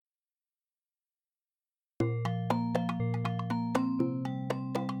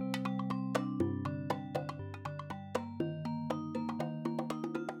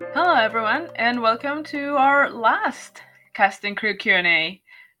Hello everyone, and welcome to our last Cast and Crew Q&A.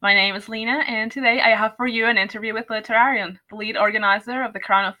 My name is Lena, and today I have for you an interview with Literarian, the lead organizer of the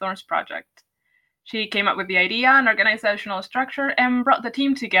Crown of Thorns project. She came up with the idea and organizational structure and brought the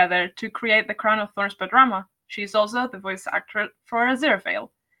team together to create the Crown of Thorns drama. She's also the voice actor for Aziraphale.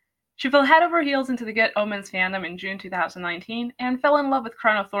 She fell head over heels into the Good Omens fandom in June 2019 and fell in love with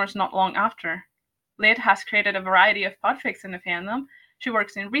Crown of Thorns not long after. Lit has created a variety of podfics in the fandom. She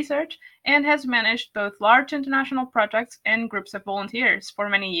works in research and has managed both large international projects and groups of volunteers for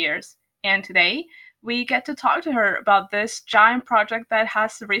many years. And today, we get to talk to her about this giant project that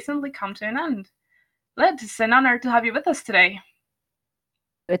has recently come to an end. Lit, it's an honor to have you with us today.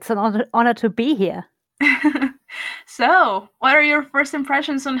 It's an honor to be here. So, what are your first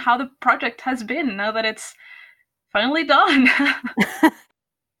impressions on how the project has been now that it's finally done?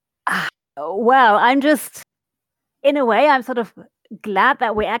 Well, in a way, I'm sort of glad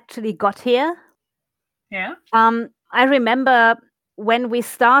that we actually got here. Yeah. I remember when we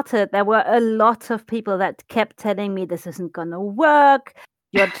started, there were a lot of people that kept telling me this isn't going to work.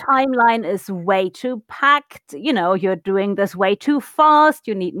 Your timeline is way too packed. You're doing this way too fast.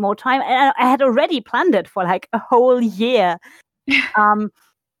 You need more time. And I had already planned it for like a whole year.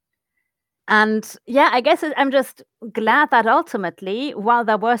 And yeah, I guess I'm just glad that ultimately, while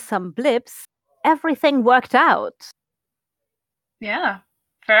there were some blips, everything worked out. Yeah,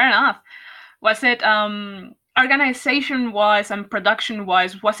 fair enough. Was it organization-wise and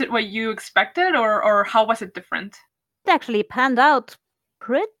production-wise, was it what you expected, or how was it different? It actually panned out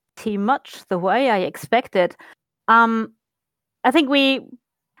pretty much the way I expected. I think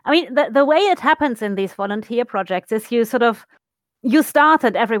the way it happens in these volunteer projects is you start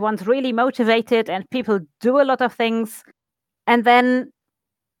and everyone's really motivated and people do a lot of things, and then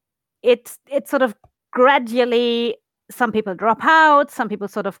it's sort of gradually, some people drop out, some people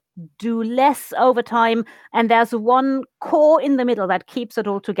sort of do less over time, and there's one core in the middle that keeps it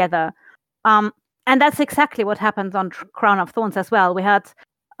all together. And that's exactly what happens on Crown of Thorns as well. We had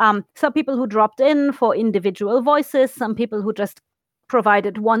some people who dropped in for individual voices, some people who just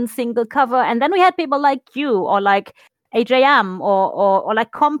provided one single cover, and then we had people like you or like AJM or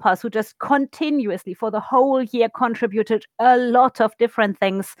like Compass, who just continuously for the whole year contributed a lot of different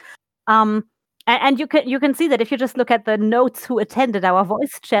things. And you can see that if you just look at the notes who attended our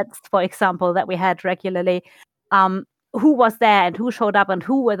voice chats, for example, that we had regularly, who was there and who showed up and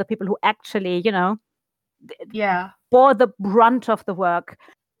who were the people who actually, bore the brunt of the work.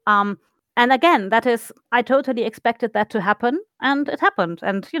 And again, I totally expected that to happen, and it happened.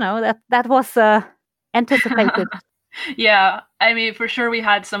 And, that was anticipated. Yeah, I mean, for sure we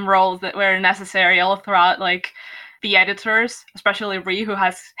had some roles that were necessary all throughout, like the editors, especially Ree, who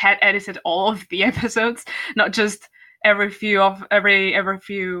had edited all of the episodes, not just every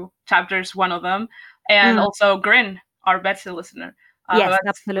few chapters, one of them, and also Grin, our Betsy listener, yes,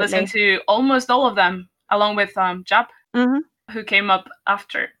 absolutely, listened to almost all of them, along with Jap, who came up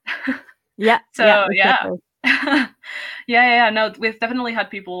after. Yeah. So exactly. Yeah. No, we've definitely had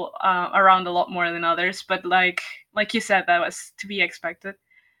people around a lot more than others, but like you said, that was to be expected.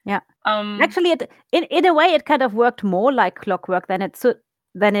 Yeah. Actually, in a way, it kind of worked more like clockwork than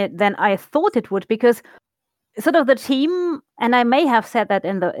I thought it would, because sort of the team, and I may have said that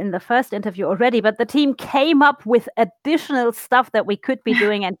in the first interview already, but the team came up with additional stuff that we could be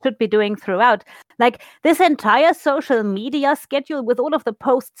doing and should be doing throughout. Like this entire social media schedule with all of the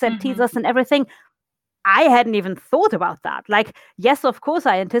posts and teasers and everything, I hadn't even thought about that. Like, yes, of course,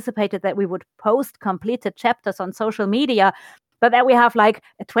 I anticipated that we would post completed chapters on social media, but that we have like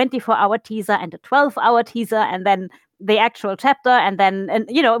a 24-hour teaser and a 12-hour teaser and then the actual chapter. And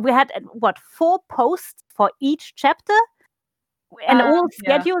we had 4 posts for each chapter and all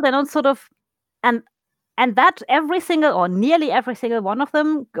scheduled and on sort of, and that every single or nearly every single one of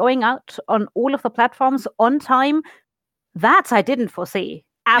them going out on all of the platforms on time. That I didn't foresee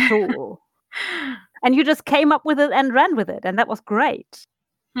at all. And you just came up with it and ran with it, and that was great.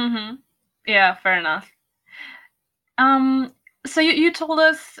 Yeah, fair enough. So you told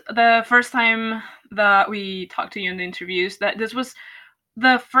us the first time that we talked to you in the interviews that this was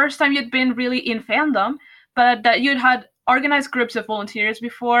the first time you'd been really in fandom, but that you'd had organized groups of volunteers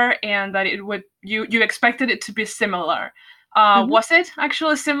before, and that you expected it to be similar. Was it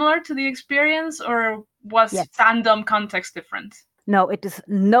actually similar to the experience, or was fandom context different? No, it is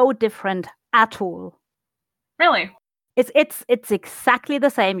no different at all. Really? It's exactly the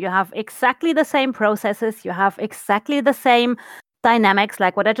same. You have exactly the same processes. You have exactly the same dynamics,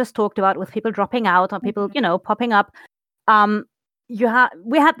 like what I just talked about with people dropping out or people, popping up.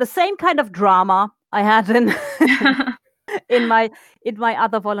 We had the same kind of drama I had in in my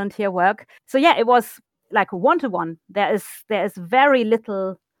other volunteer work. So yeah, it was like 1-to-1. There is very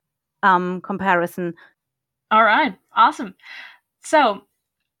little comparison. All right, awesome. So,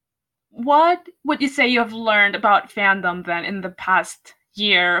 what would you say you have learned about fandom then in the past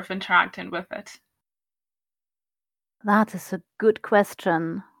year of interacting with it? That is a good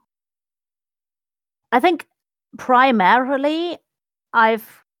question. I think primarily I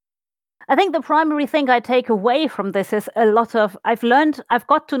think the primary thing I take away from this is I've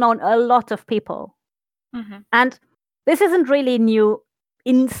got to know a lot of people. Mm-hmm. And this isn't really new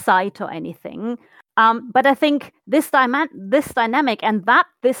insight or anything. But I think this dynamic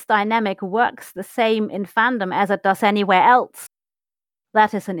works the same in fandom as it does anywhere else.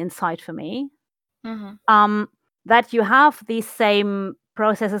 That is an insight for me. Mm-hmm. That you have these same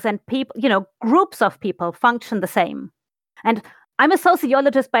processes and people, groups of people function the same. And I'm a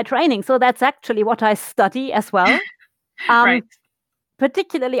sociologist by training, so that's actually what I study as well. Right.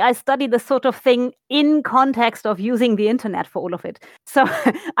 Particularly, I study the sort of thing in context of using the internet for all of it. So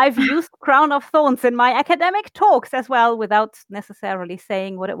I've used Crown of Thorns in my academic talks as well, without necessarily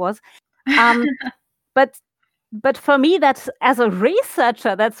saying what it was. But for me, that's, as a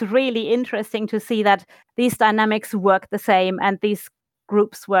researcher, that's really interesting to see that these dynamics work the same and these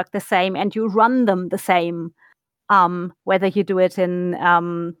groups work the same and you run them the same, whether you do it in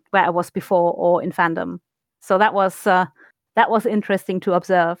where I was before or in fandom. So that was interesting to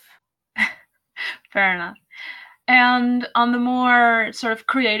observe. Fair enough. And on the more sort of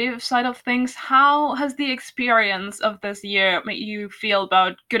creative side of things, how has the experience of this year made you feel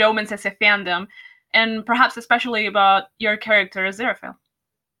about Good Omens as a fandom, and perhaps especially about your character Aziraphale?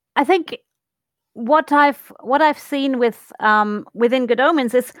 I think what I've seen with within Good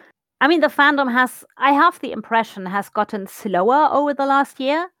Omens is, I mean, the fandom I have the impression, has gotten slower over the last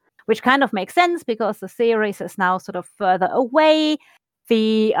year, which kind of makes sense because the series is now sort of further away.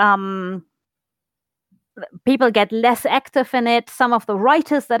 The people get less active in it. Some of the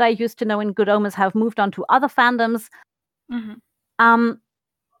writers that I used to know in Good Omens have moved on to other fandoms. Mm-hmm.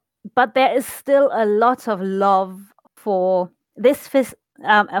 But there is still a lot of love for this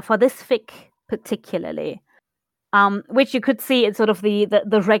fic particularly, which you could see in sort of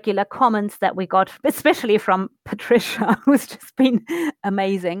the regular comments that we got, especially from Patricia, who's just been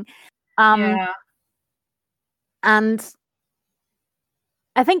amazing. Yeah. And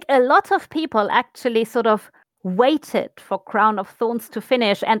I think a lot of people actually sort of waited for Crown of Thorns to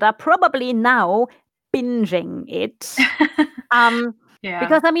finish and are probably now binging it. Yeah.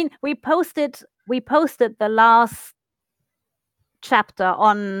 Because I mean, we posted the last chapter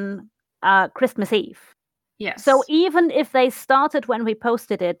on Christmas Eve. Yes. So even if they started when we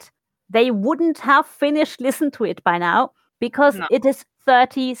posted it, they wouldn't have listened to it by now, because it is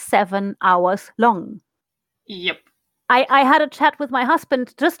 37 hours long. Yep. I had a chat with my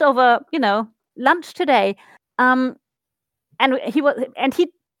husband just over, lunch today. And he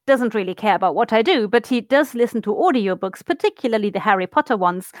doesn't really care about what I do, but he does listen to audiobooks, particularly the Harry Potter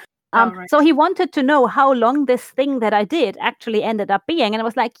ones. Right. So he wanted to know how long this thing that I did actually ended up being. And I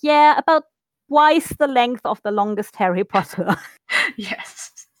was like, yeah, about twice the length of the longest Harry Potter.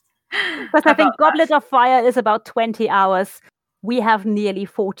 Yes. Because I think Goblet of Fire is about 20 hours. We have nearly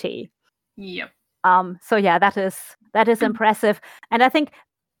 40. Yep. So yeah, that is impressive. And I think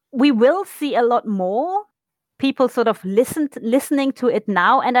we will see a lot more people sort of listening to it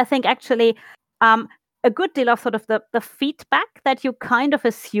now. And I think actually a good deal of sort of the feedback that you kind of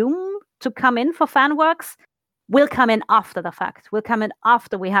assume to come in for fan works will come in after the fact, will come in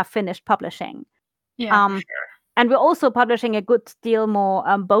after we have finished publishing. Yeah, for sure. And we're also publishing a good deal more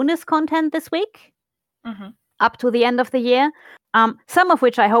bonus content this week, up to the end of the year. Some of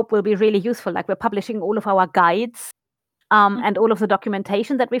which I hope will be really useful. Like, we're publishing all of our guides and all of the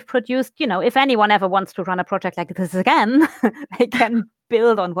documentation that we've produced. If anyone ever wants to run a project like this again, they can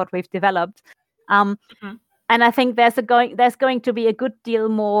build on what we've developed. And I think there's going to be a good deal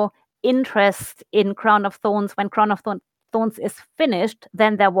more interest in Crown of Thorns when Crown of Thorns is finished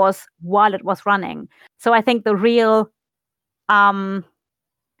than there was while it was running. So I think I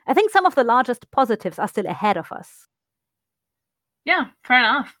think some of the largest positives are still ahead of us. Yeah, fair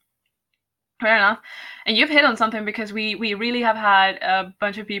enough. Fair enough. And you've hit on something, because we really have had a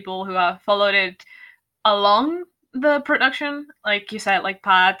bunch of people who have followed it along the production. Like you said, like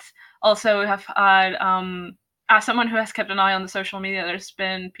Pat. Also have had, as someone who has kept an eye on the social media, there's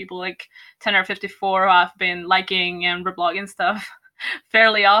been people like 10 or 54 who have been liking and reblogging stuff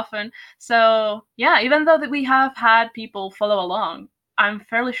fairly often. So yeah, even though that we have had people follow along, I'm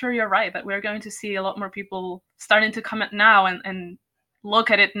fairly sure you're right that we're going to see a lot more people starting to comment now and look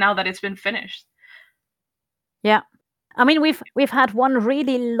at it now that it's been finished. Yeah. I mean, we've had one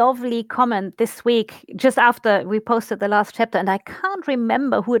really lovely comment this week, just after we posted the last chapter, and I can't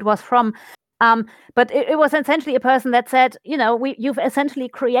remember who it was from. But it was essentially a person that said, you've essentially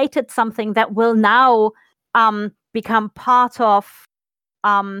created something that will now become part of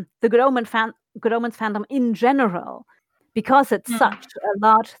the Good Omens fandom in general, because it's such a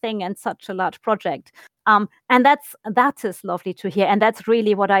large thing and such a large project. And that is lovely to hear, and that's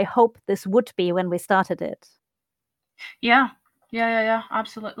really what I hoped this would be when we started it. Yeah,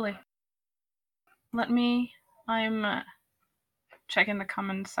 absolutely. I'm checking the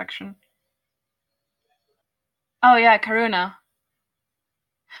comment section. Oh yeah, Karuna.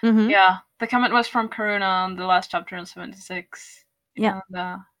 Mm-hmm. Yeah, the comment was from Karuna on the last chapter in 76. Yeah.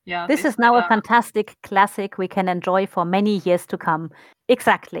 And, this is now a fantastic classic we can enjoy for many years to come.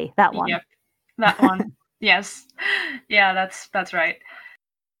 Exactly, that one. Yep, that one. Yes. Yeah, that's right.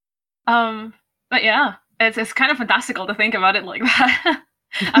 But yeah, it's kind of fantastical to think about it like that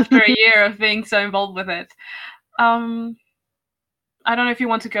after a year of being so involved with it. I don't know if you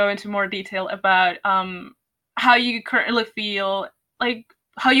want to go into more detail about how you currently feel, like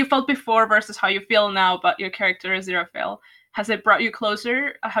how you felt before versus how you feel now about your character Aziraphale. Has it brought you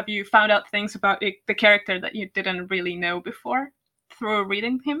closer? Have you found out things about the character that you didn't really know before through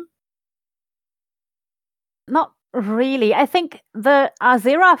reading him? Not really. I think the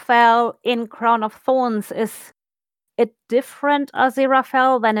Aziraphale in Crown of Thorns is a different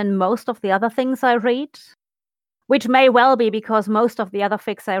Aziraphale than in most of the other things I read, which may well be because most of the other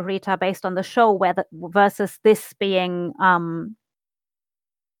fics I read are based on the show, versus this being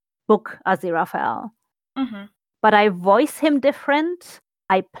book Aziraphale. Mm-hmm. But I voice him different.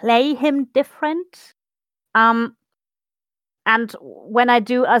 I play him different. And when I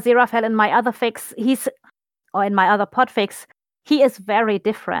do Aziraphale in my other fics, or in my other podfics, he is very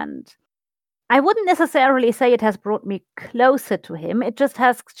different. I wouldn't necessarily say it has brought me closer to him. It just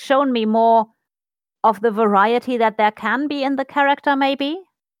has shown me more of the variety that there can be in the character, maybe.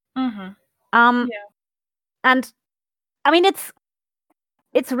 Mm-hmm. Yeah. And I mean, it's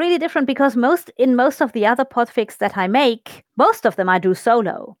really different because in most of the other podfics that I make, most of them I do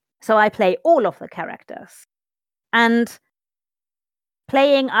solo. So I play all of the characters. And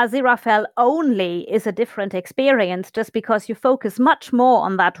playing Aziraphale only is a different experience, just because you focus much more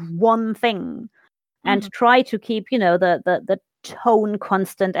on that one thing and try to keep, the tone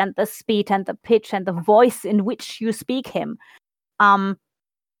constant and the speed and the pitch and the voice in which you speak him,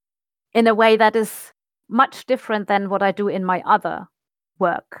 in a way that is much different than what I do in my other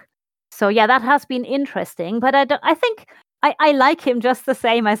work. So yeah, that has been interesting, but I think I like him just the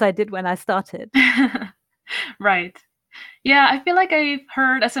same as I did when I started. Right. Yeah, I feel like I've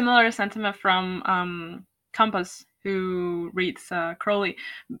heard a similar sentiment from Compass, who reads Crowley.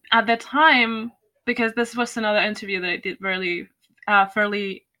 At the time, because this was another interview that I did really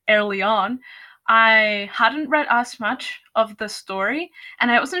fairly early on, I hadn't read as much of the story, and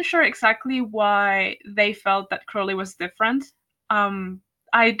I wasn't sure exactly why they felt that Crowley was different.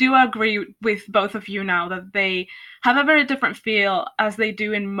 I do agree with both of you now that they have a very different feel, as they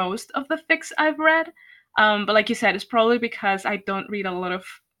do in most of the fics I've read. But like you said, it's probably because I don't read a lot of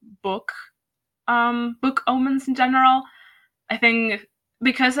book omens in general. I think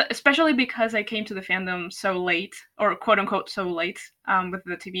especially because I came to the fandom so late, or quote unquote so late, with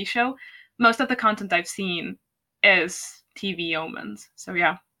the TV show, most of the content I've seen is TV omens. So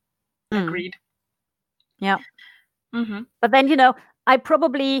yeah, agreed. Yeah. Mm-hmm. But then,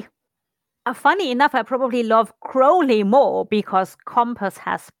 funny enough, I probably love Crowley more because Compass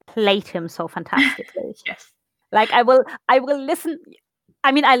has played him so fantastically. Yes. Like I will listen.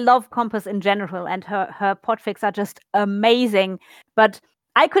 I mean, I love Compass in general, and her podfics are just amazing. But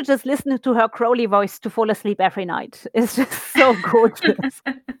I could just listen to her Crowley voice to fall asleep every night. It's just so gorgeous.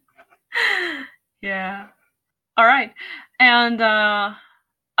 Yeah. All right. And on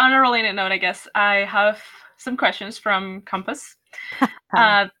a related note, I guess I have some questions from Compass.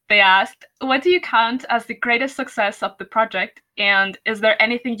 They asked, what do you count as the greatest success of the project? And is there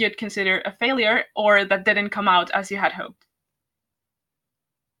anything you'd consider a failure or that didn't come out as you had hoped?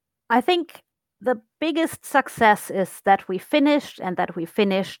 I think the biggest success is that we finished, and that we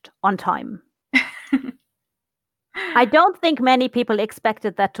finished on time. I don't think many people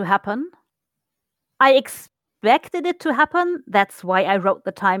expected that to happen. I expected it to happen. That's why I wrote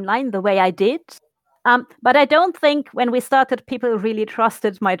the timeline the way I did. But I don't think when we started, people really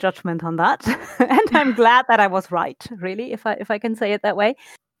trusted my judgment on that. And I'm glad that I was right, really, if I can say it that way,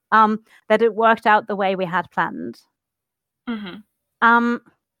 that it worked out the way we had planned. Mm-hmm.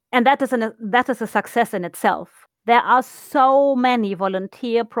 And that is a success in itself. There are so many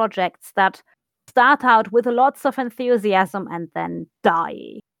volunteer projects that start out with lots of enthusiasm and then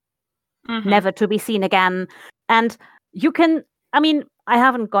die, never to be seen again. And you can, I mean, I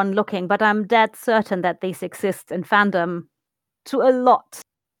haven't gone looking, but I'm dead certain that these exist in fandom to a lot.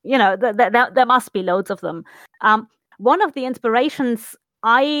 You know, there must be loads of them. One of the inspirations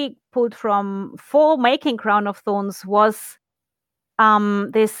I pulled from for making Crown of Thorns was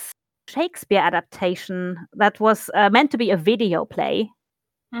this Shakespeare adaptation that was meant to be a video play.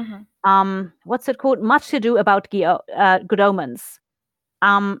 What's it called? Much Ado About Good Omens.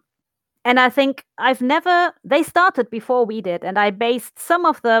 And I think they started before we did, and I based some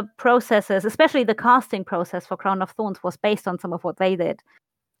of the processes, especially the casting process for Crown of Thorns was based on some of what they did.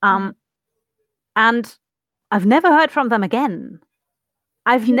 And I've never heard from them again.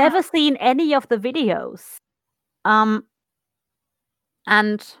 I've never seen any of the videos. And,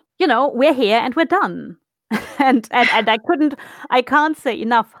 you know, we're here and we're done. and I can't say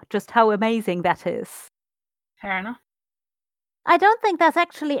enough just how amazing that is. Fair enough. I don't think there's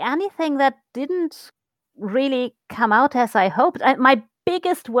actually anything that didn't really come out as I hoped. My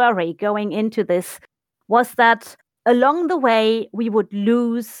biggest worry going into this was that along the way we would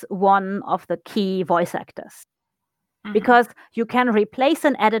lose one of the key voice actors. Because you can replace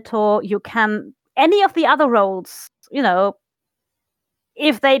an editor, you can any of the other roles, you know,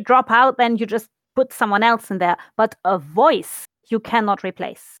 if they drop out, then you just put someone else in there. But a voice you cannot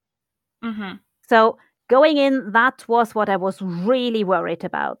replace. So going in, that was what I was really worried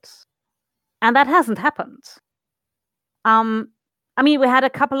about. And that hasn't happened. I mean, we had a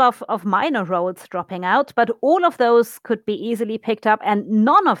couple of minor roles dropping out, but all of those could be easily picked up, and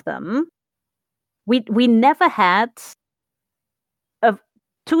none of them, we never had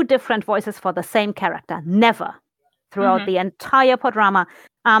two different voices for the same character. Never. Throughout the entire Podrama.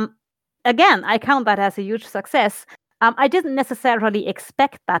 Again, I count that as a huge success. I didn't necessarily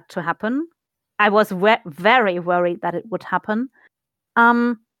expect that to happen. I was very worried that it would happen.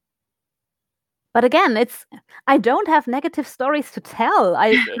 But again, I don't have negative stories to tell.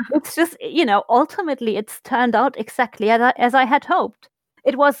 It's just, you know, ultimately it's turned out exactly as I had hoped.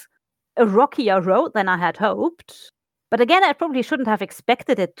 It was a rockier road than I had hoped. But again, I probably shouldn't have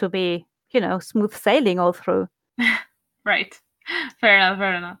expected it to be, you know, smooth sailing all through. Right. Fair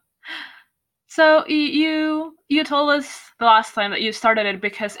enough. So you told us the last time that you started it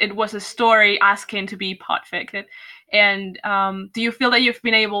because it was a story asking to be podfic. And do you feel that you've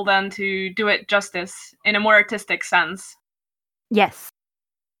been able then to do it justice in a more artistic sense? Yes,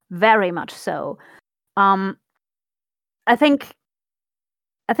 very much so. I think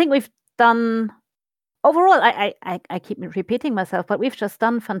we've done overall. I keep repeating myself, but we've just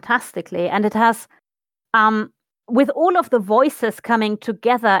done fantastically, and it has. With all of the voices coming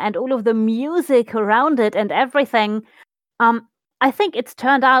together and all of the music around it and everything, I think it's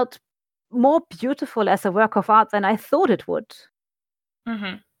turned out more beautiful as a work of art than I thought it would.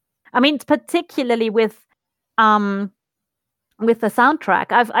 I mean, particularly with the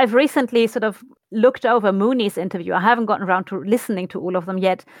soundtrack. I've recently sort of looked over Mooney's interview. I haven't gotten around to listening to all of them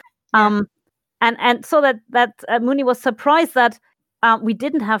yet. And saw that Mooney was surprised that we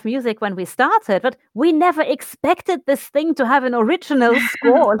didn't have music when we started, but we never expected this thing to have an original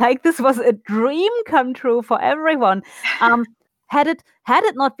score. Like, this was a dream come true for everyone. Had it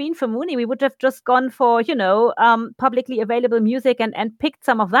not been for Mooney, we would have just gone for, you know, publicly available music and picked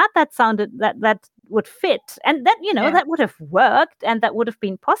some of that sounded that would fit, and that, you know, that would have worked and that would have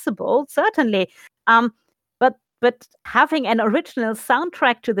been possible, certainly. But having an original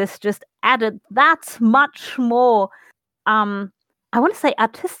soundtrack to this just added that much more. I want to say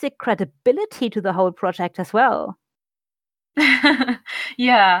artistic credibility to the whole project as well.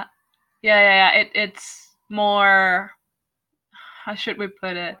 Yeah. It's more, how should we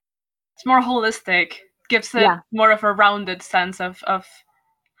put it? It's more holistic. Gives it more of a rounded sense of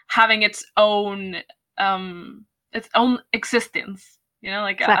having its own existence. You know,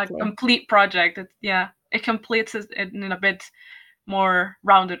 like a complete project. It completes it in a bit more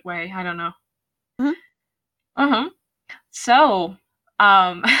rounded way. I don't know. So,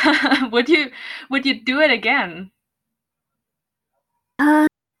 would you do it again?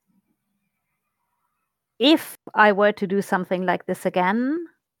 If I were to do something like this again,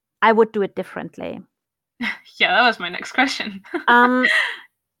 I would do it differently. Yeah, that was my next question. I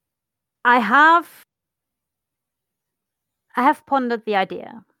have pondered the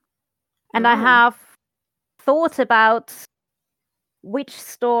idea, and I have thought about which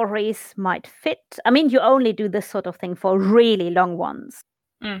stories might fit. I mean, you only do this sort of thing for really long ones.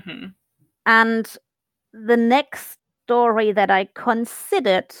 And the next story that I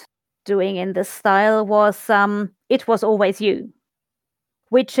considered doing in this style was It Was Always You,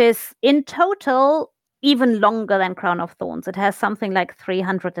 which is in total even longer than Crown of Thorns. It has something like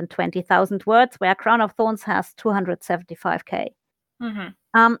 320,000 words, where Crown of Thorns has 275k.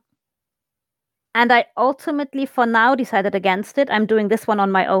 Mm-hmm. And I ultimately, for now, decided against it. I'm doing this one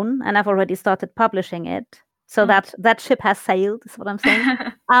on my own, and I've already started publishing it. So that ship has sailed, is what I'm saying.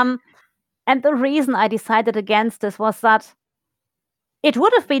 And the reason I decided against this was that it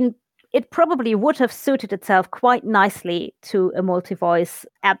probably would have suited itself quite nicely to a multi-voice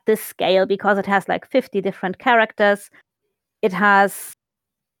at this scale, because it has like 50 different characters. It has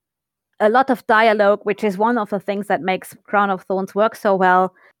a lot of dialogue, which is one of the things that makes Crown of Thorns work so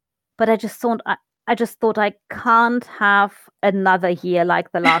well. But I just thought I can't have another year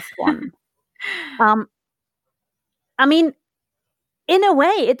like the last one. I mean, in a way,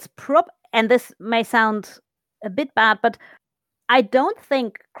 it's and this may sound a bit bad, but I don't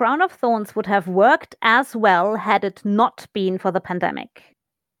think Crown of Thorns would have worked as well had it not been for the pandemic.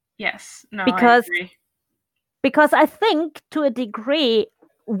 Yes, no, I agree. Because I think, to a degree,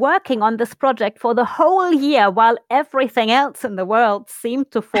 working on this project for the whole year while everything else in the world seemed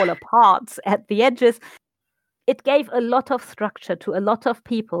to fall apart at the edges, it gave a lot of structure to a lot of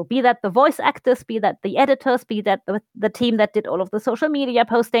people, be that the voice actors, be that the editors, be that the team that did all of the social media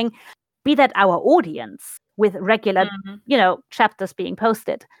posting, be that our audience with regular, chapters being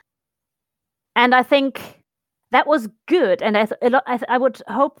posted. And I think that was good. And I would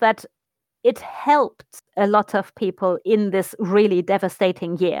hope that it helped a lot of people in this really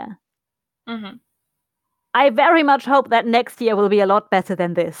devastating year. Mm-hmm. I very much hope that next year will be a lot better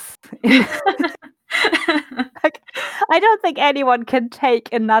than this. I don't think anyone can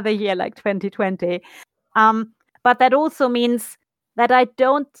take another year like 2020. But that also means that I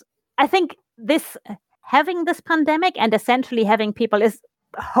think having this pandemic and essentially having people is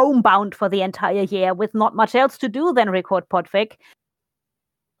homebound for the entire year with not much else to do than record Podfic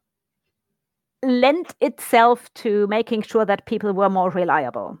lent itself to making sure that people were more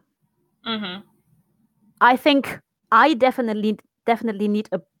reliable. Mm-hmm. I think I definitely need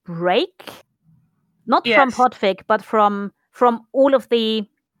a break, not from Podfic, but from all of the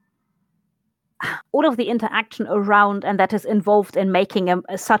interaction around and that is involved in making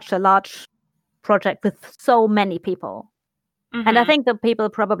such a large project with so many people. Mm-hmm. And I think the people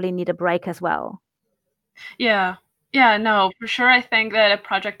probably need a break as well. Yeah, no, for sure. I think that a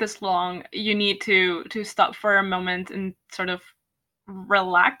project this long, you need to stop for a moment and sort of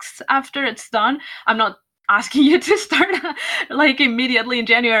relax after it's done. I'm not asking you to start like immediately in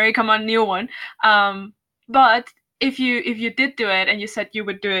January, come on, new one. But if you did do it and you said you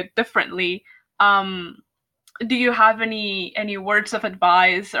would do it differently, do you have any words of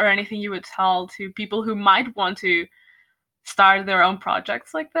advice or anything you would tell to people who might want to start their own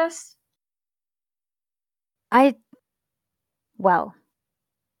projects like this?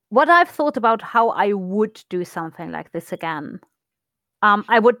 What I've thought about how I would do something like this again,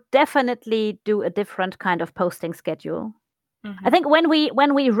 I would definitely do a different kind of posting schedule. Mm-hmm. I think when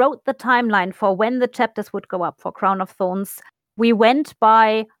we wrote the timeline for when the chapters would go up for Crown of Thorns, we went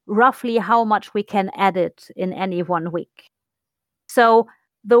by roughly how much we can edit in any 1 week. So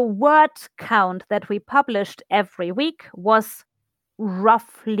the word count that we published every week was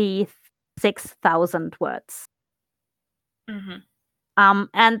roughly 6,000 words. Mm-hmm.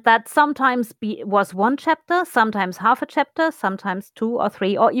 And that sometimes was one chapter, sometimes half a chapter, sometimes 2 or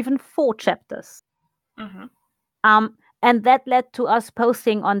 3 or even 4 chapters. Mm-hmm. And that led to us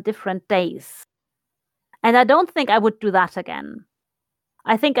posting on different days. And I don't think I would do that again.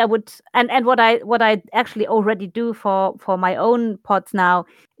 I think I would, and what I actually already do for my own pods now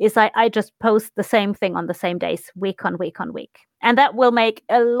is I just post the same thing on the same days, week on week on week. And that will make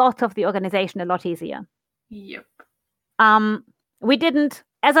a lot of the organization a lot easier. Yep. We didn't,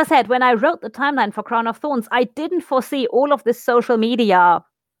 as I said, when I wrote the timeline for Crown of Thorns, I didn't foresee all of this social media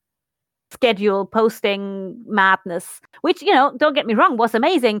schedule posting madness, which, don't get me wrong, was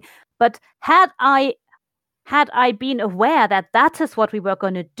amazing. But had I been aware that is what we were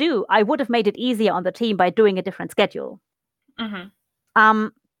going to do, I would have made it easier on the team by doing a different schedule. Mm-hmm.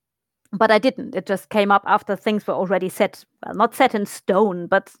 But I didn't. It just came up after things were already set. Well, not set in stone,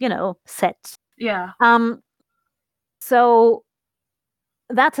 but, set. Yeah. So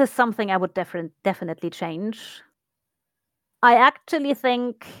that is something I would definitely change. I actually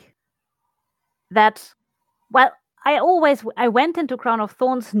think that, I went into Crown of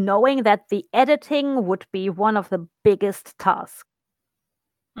Thorns knowing that the editing would be one of the biggest tasks.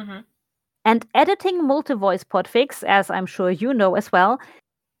 Mm-hmm. And editing multi-voice podfics, as I'm sure you know as well,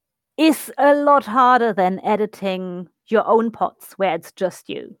 is a lot harder than editing your own pods where it's just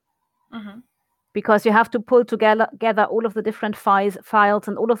you. Mm-hmm. because you have to pull together all of the different files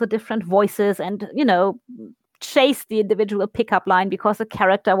and all of the different voices, and chase the individual pickup line because the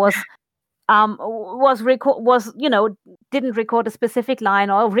character didn't record a specific line,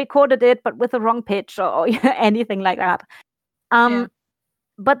 or recorded it but with the wrong pitch, or anything like that.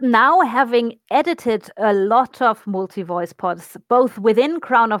 But now, having edited a lot of multi-voice pods, both within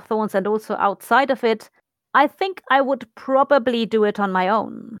Crown of Thorns and also outside of it, I think I would probably do it on my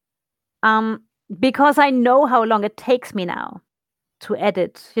own. Because I know how long it takes me now to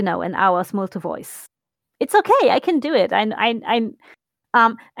edit, an hour's multi-voice. It's okay, I can do it. And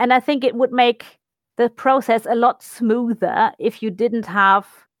I think it would make the process a lot smoother if you didn't have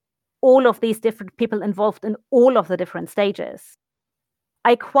all of these different people involved in all of the different stages.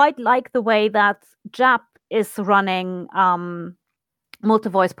 I quite like the way that Jap is running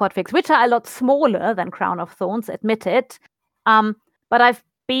multi-voice podfics, which are a lot smaller than Crown of Thorns, admit it. But I've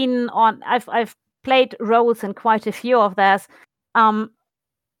played roles in quite a few of theirs, and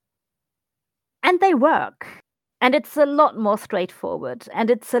they work. And it's a lot more straightforward, and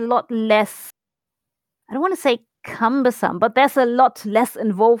it's a lot less, I don't want to say cumbersome, but there's a lot less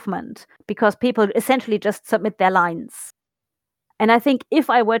involvement because people essentially just submit their lines. And I think if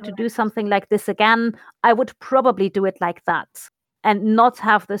I were to do something like this again, I would probably do it like that and not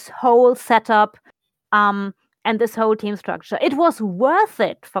have this whole setup and this whole team structure. It was worth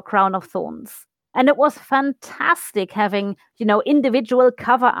it for Crown of Thorns. And it was fantastic having, individual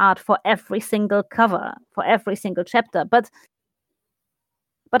cover art for every single cover, for every single chapter. But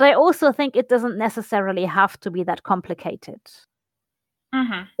I also think it doesn't necessarily have to be that complicated.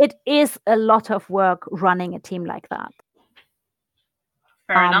 Mm-hmm. It is a lot of work running a team like that.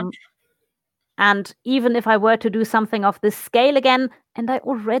 Fair enough. And even if I were to do something of this scale again, and I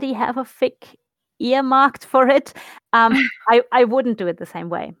already have a fic earmarked for it, I wouldn't do it the same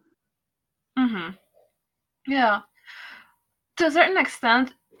way. Mm-hmm. Yeah. To a certain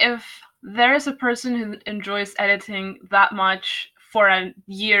extent, if there is a person who enjoys editing that much for a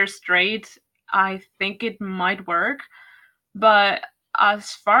year straight, I think it might work. But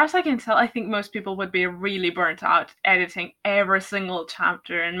as far as I can tell, I think most people would be really burnt out editing every single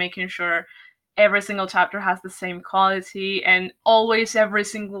chapter and making sure every single chapter has the same quality, and always every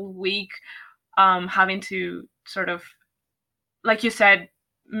single week having to sort of, like you said,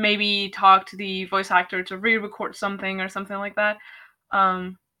 maybe talk to the voice actor to re-record something or something like that.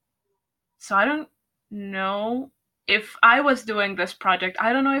 So I don't know if I was doing this project,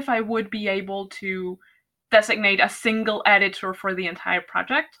 I don't know if I would be able to designate a single editor for the entire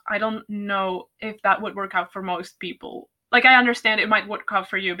project. I don't know if that would work out for most people. Like, I understand it might work out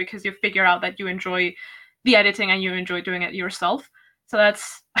for you because you figure out that you enjoy the editing and you enjoy doing it yourself. So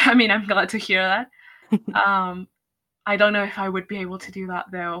that's, I'm glad to hear that. I don't know if I would be able to do that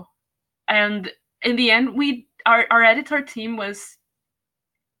though. And in the end, our editor team was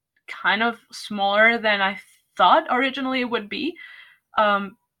kind of smaller than I thought originally it would be.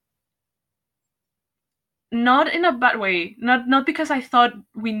 Not in a bad way, not because I thought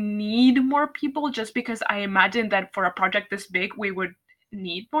we need more people, just because I imagined that for a project this big we would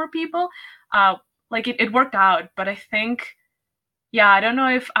need more people. It worked out, but I think, I don't know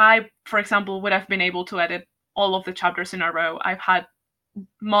if I, for example, would have been able to edit all of the chapters in a row. I've had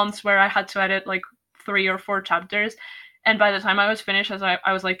months where I had to edit like 3 or 4 chapters, and by the time I was finished,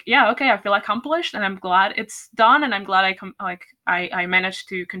 I was like, yeah, okay, I feel accomplished, and I'm glad it's done, and I'm glad I managed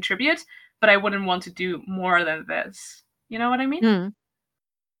to contribute. But I wouldn't want to do more than this. You know what I mean?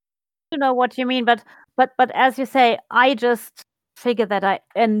 You know what you mean, but as you say, I just figure that I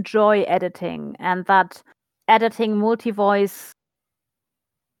enjoy editing, and that editing multi-voice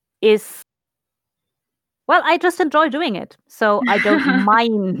is, well, I just enjoy doing it, so I don't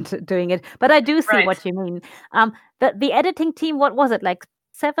mind doing it. But I do see what you mean. The editing team, what was it, like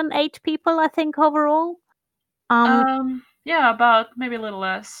 7, 8 people, I think, overall? Yeah, about maybe a little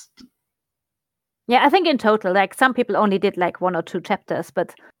less. Yeah, I think in total, like some people only did like 1 or 2 chapters,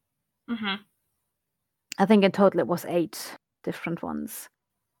 but I think in total it was 8 different ones.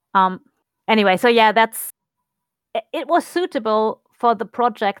 Anyway, so yeah, it was suitable for the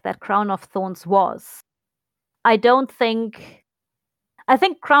project that Crown of Thorns was. I think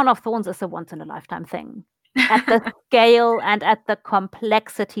Crown of Thorns is a once in a lifetime thing at the scale and at the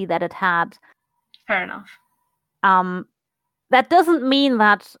complexity that it had. Fair enough. That doesn't mean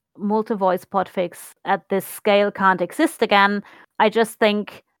that multi-voice podfics at this scale can't exist again. I just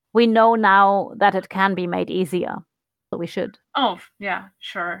think we know now that it can be made easier, so we should. Oh, yeah,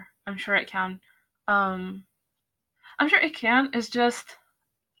 sure. I'm sure it can. I'm sure it can. It's just,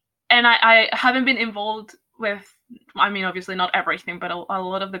 and I haven't been involved with, I mean, obviously not everything, but a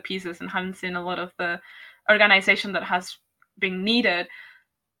lot of the pieces, and haven't seen a lot of the organization that has been needed.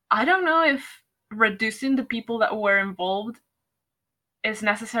 I don't know if reducing the people that were involved is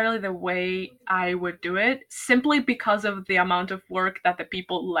necessarily the way I would do it, simply because of the amount of work that the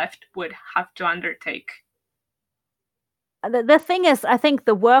people left would have to undertake. The thing is, I think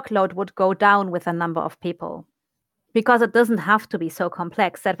the workload would go down with a number of people because it doesn't have to be so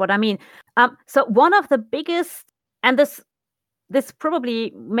complex. That's what I mean. So one of the biggest, and this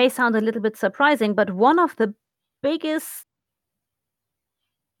probably may sound a little bit surprising, but one of the biggest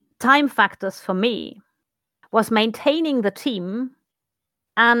time factors for me was maintaining the team.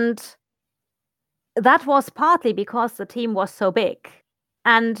 And that was partly because the team was so big.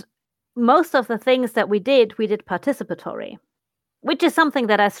 And most of the things that we did participatory, which is something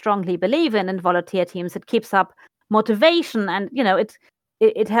that I strongly believe in volunteer teams. It keeps up motivation, and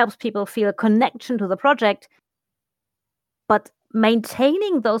it helps people feel a connection to the project. But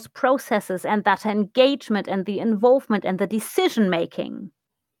maintaining those processes and that engagement and the involvement and the decision making,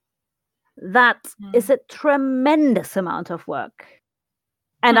 that is a tremendous amount of work.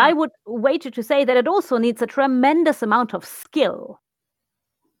 And I would wager to say that it also needs a tremendous amount of skill.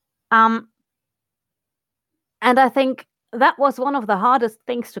 And I think that was one of the hardest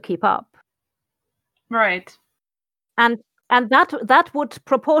things to keep up. Right. And that would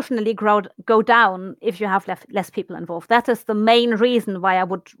proportionally go down if you have less people involved. That is the main reason why I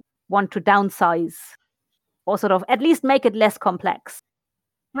would want to downsize, or sort of at least make it less complex.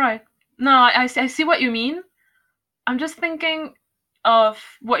 Right. No, I see what you mean. I'm just thinking of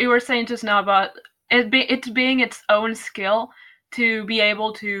what you were saying just now about it being its own skill to be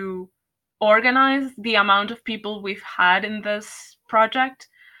able to organize the amount of people we've had in this project.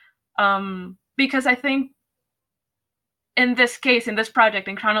 Because I think in this case, in this project,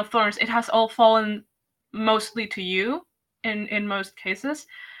 in Crown of Thorns, it has all fallen mostly to you in most cases.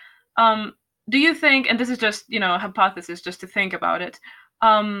 Do you think, and this is just, a hypothesis just to think about it,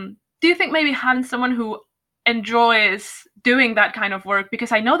 do you think maybe having someone who enjoys doing that kind of work,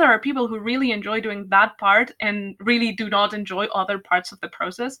 because I know there are people who really enjoy doing that part and really do not enjoy other parts of the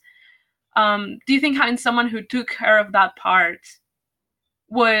process. Do you think having someone who took care of that part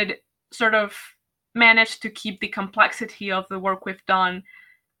would sort of manage to keep the complexity of the work we've done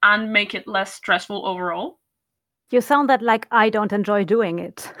and make it less stressful overall? You sound like I don't enjoy doing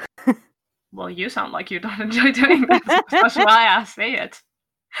it. Well, you sound like you don't enjoy doing that. That's why I say it.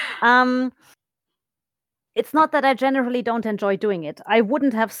 It's not that I generally don't enjoy doing it. I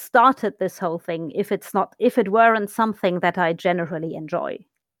wouldn't have started this whole thing if it weren't something that I generally enjoy.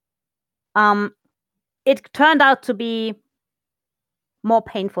 It turned out to be more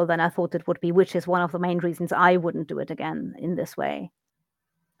painful than I thought it would be, which is one of the main reasons I wouldn't do it again in this way.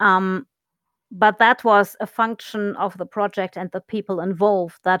 But that was a function of the project and the people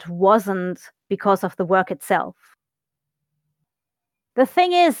involved. That wasn't because of the work itself. The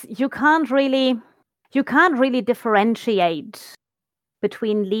thing is, you can't really differentiate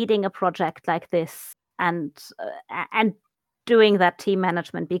between leading a project like this and doing that team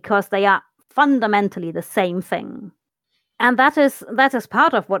management, because they are fundamentally the same thing. And that is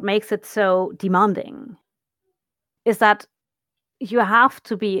part of what makes it so demanding, is that you have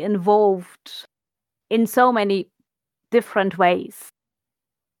to be involved in so many different ways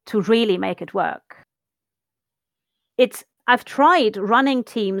to really make it work. I've tried running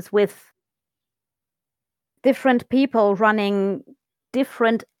teams with different people running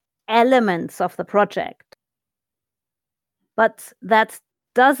different elements of the project, but that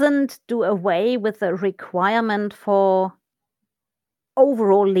doesn't do away with the requirement for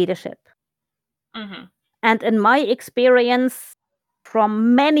overall leadership. Mm-hmm. And in my experience,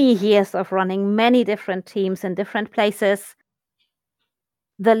 from many years of running many different teams in different places,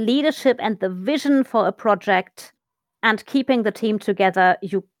 the leadership and the vision for a project and keeping the team together,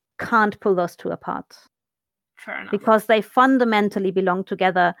 you can't pull those two apart. Fair enough. Because they fundamentally belong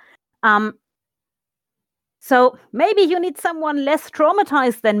together. So maybe you need someone less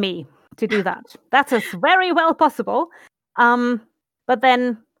traumatized than me to do that. That is very well possible. But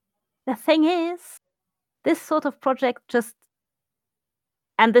then the thing is, this sort of project just,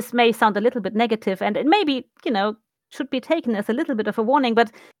 and this may sound a little bit negative, and it maybe, should be taken as a little bit of a warning,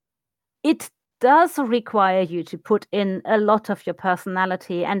 but it does require you to put in a lot of your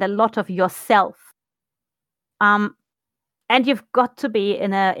personality and a lot of yourself. And you've got to be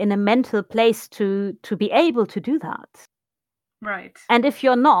in a mental place to be able to do that. Right. And if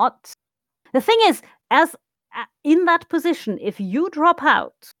you're not, the thing is, as in that position, if you drop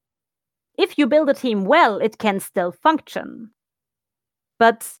out, if you build a team well, it can still function.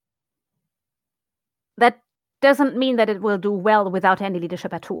 But that doesn't mean that it will do well without any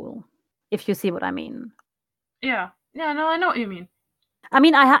leadership at all, if you see what I mean. Yeah. Yeah, no, I know what you mean. I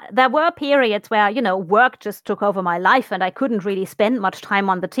mean, there were periods where, work just took over my life and I couldn't really spend much time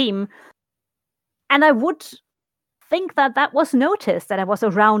on the team. And I would think that was noticed, that I was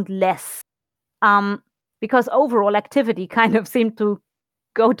around less, because overall activity kind of seemed to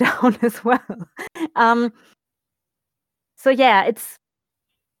go down as well. So yeah,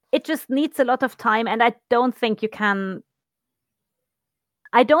 it just needs a lot of time, and I don't think you can.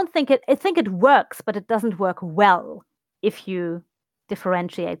 I think it works, but it doesn't work well if you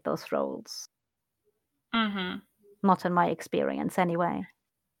differentiate those roles. Mm-hmm. Not in my experience, anyway.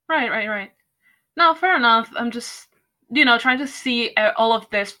 Right. No, fair enough. I'm just, trying to see all of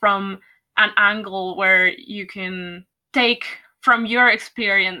this from an angle where you can take from your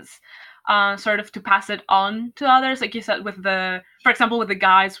experience, sort of to pass it on to others. Like you said, for example, with the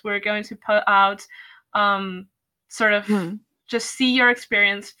guides we're going to put out, sort of just see your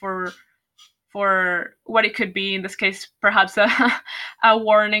experience for what it could be. In this case, perhaps a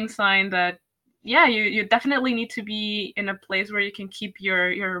warning sign that, yeah, you definitely need to be in a place where you can keep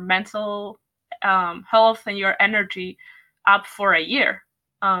your mental health and your energy up for a year.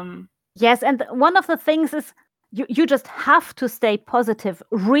 Yes, and one of the things is you just have to stay positive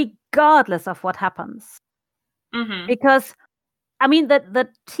regardless of what happens. Mm-hmm. Because, I mean, the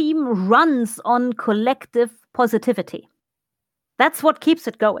team runs on collective positivity. That's what keeps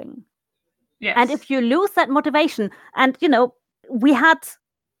it going. Yes. And if you lose that motivation, and we had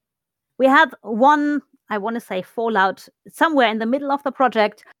one, I want to say, fallout somewhere in the middle of the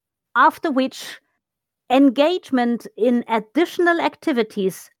project, after which engagement in additional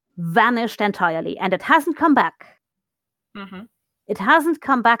activities vanished entirely, and it hasn't come back. Mm-hmm. It hasn't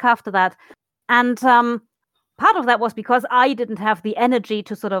come back after that. And part of that was because I didn't have the energy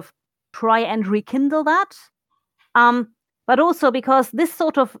to sort of try and rekindle that. But also because this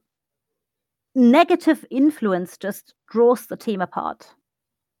sort of negative influence just draws the team apart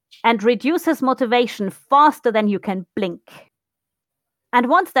and reduces motivation faster than you can blink. And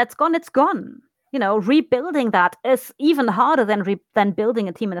once that's gone, it's gone. Rebuilding that is even harder than building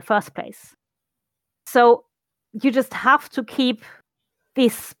a team in the first place. So you just have to keep the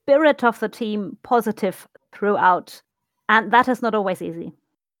spirit of the team positive throughout. And that is not always easy.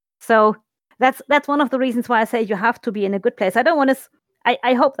 So that's one of the reasons why I say you have to be in a good place. I don't want to...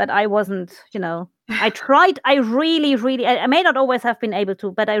 I hope that I wasn't, I tried. I really, really... I may not always have been able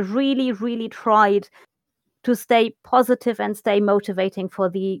to, but I really, really tried to stay positive and stay motivating for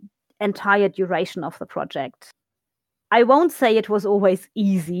the entire duration of the project. I won't say it was always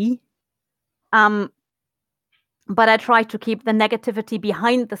easy, but I tried to keep the negativity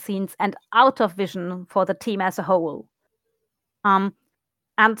behind the scenes and out of vision for the team as a whole. And,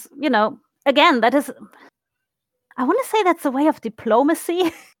 again, that is... I want to say that's a way of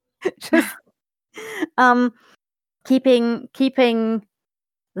diplomacy. Just keeping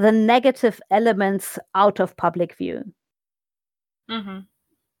the negative elements out of public view. Mm-hmm.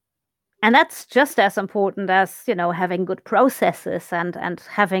 And that's just as important as, having good processes and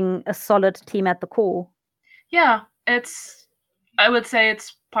having a solid team at the core. Yeah, I would say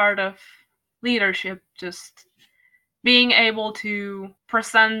it's part of leadership, just being able to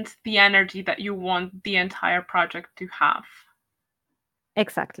present the energy that you want the entire project to have.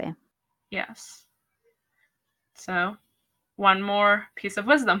 Exactly. Yes. So, one more piece of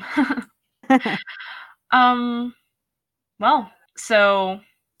wisdom. Well, so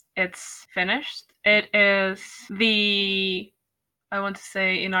it's finished. It is I want to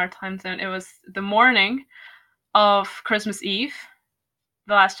say in our time zone, it was the morning of Christmas Eve.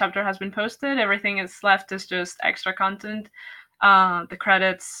 The last chapter has been posted. Everything is left is just extra content, the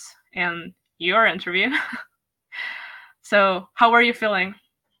credits, and your interview. So, how are you feeling?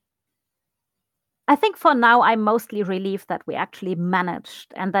 I think for now, I'm mostly relieved that we actually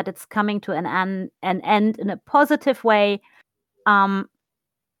managed and that it's coming to an end in a positive way. And,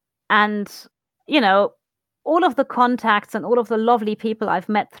 all of the contacts and all of the lovely people I've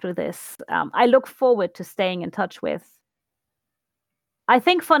met through this, I look forward to staying in touch with. I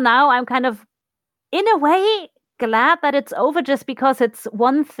think for now, I'm kind of, in a way, glad that it's over, just because it's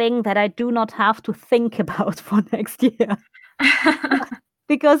one thing that I do not have to think about for next year.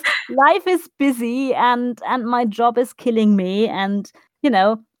 Because life is busy and my job is killing me, and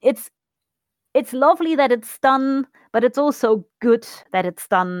it's lovely that it's done, but it's also good that it's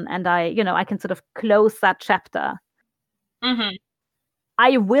done, and I can sort of close that chapter. Mm-hmm.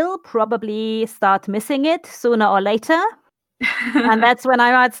 I will probably start missing it sooner or later. And that's when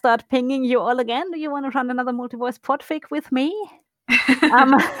I might start pinging you all again. Do you want to run another multi-voice podfic with me?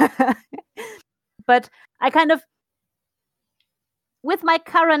 But I kind of, with my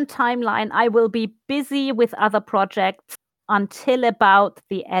current timeline, I will be busy with other projects until about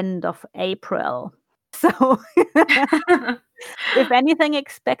the end of April. So if anything,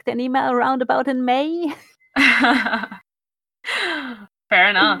 expect an email roundabout in May. Fair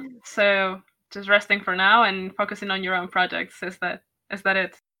enough. So just resting for now and focusing on your own projects. Is that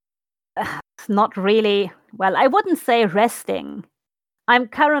it? Not really. Well, I wouldn't say resting. I'm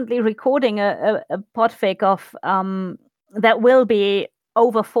currently recording a podfic of that will be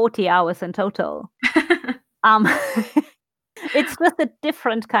over 40 hours in total. It's just a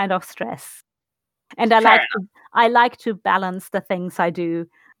different kind of stress, and I like to balance the things I do,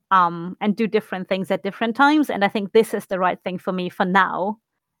 and do different things at different times. And I think this is the right thing for me for now.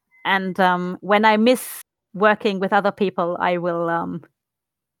 And when I miss working with other people, I will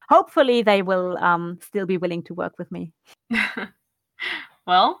hopefully they will still be willing to work with me.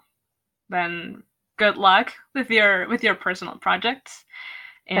 Well, then good luck with your personal projects,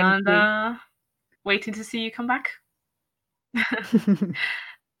 and waiting to see you come back.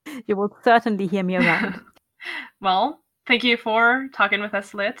 You will certainly hear me around. Well, thank you for talking with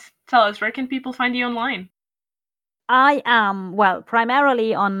us, Lit. Tell us, where can people find you online? I am, well,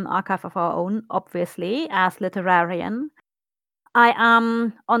 primarily on Archive of Our Own, obviously, as Literarian. I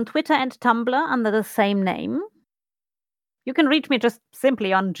am on Twitter and Tumblr under the same name. You can reach me just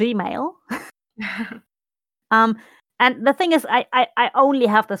simply on Gmail. And the thing is, I only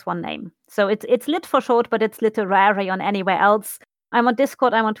have this one name. So it's Lit for short, but it's Literary on anywhere else. I'm on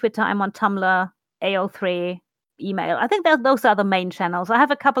Discord, I'm on Twitter, I'm on Tumblr, AO3, email. I think those are the main channels. I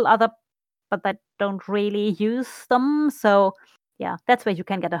have a couple other, but I don't really use them. So yeah, that's where you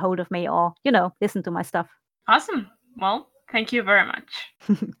can get a hold of me or, listen to my stuff. Awesome. Well, thank you very much.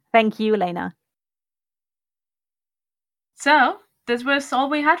 Thank you, Lena. So, this was all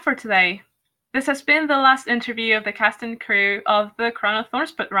we had for today. This has been the last interview of the cast and crew of the Crown of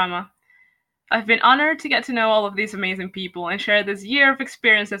Thorns drama. I've been honored to get to know all of these amazing people and share this year of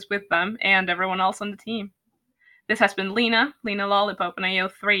experiences with them and everyone else on the team. This has been Lena Lollipop, and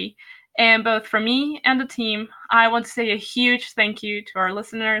AO3, and both from me and the team, I want to say a huge thank you to our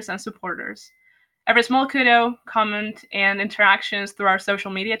listeners and supporters. Every small kudo, comment, and interactions through our social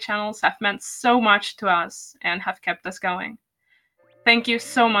media channels have meant so much to us and have kept us going. Thank you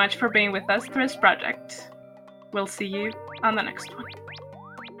so much for being with us through this project. We'll see you on the next one.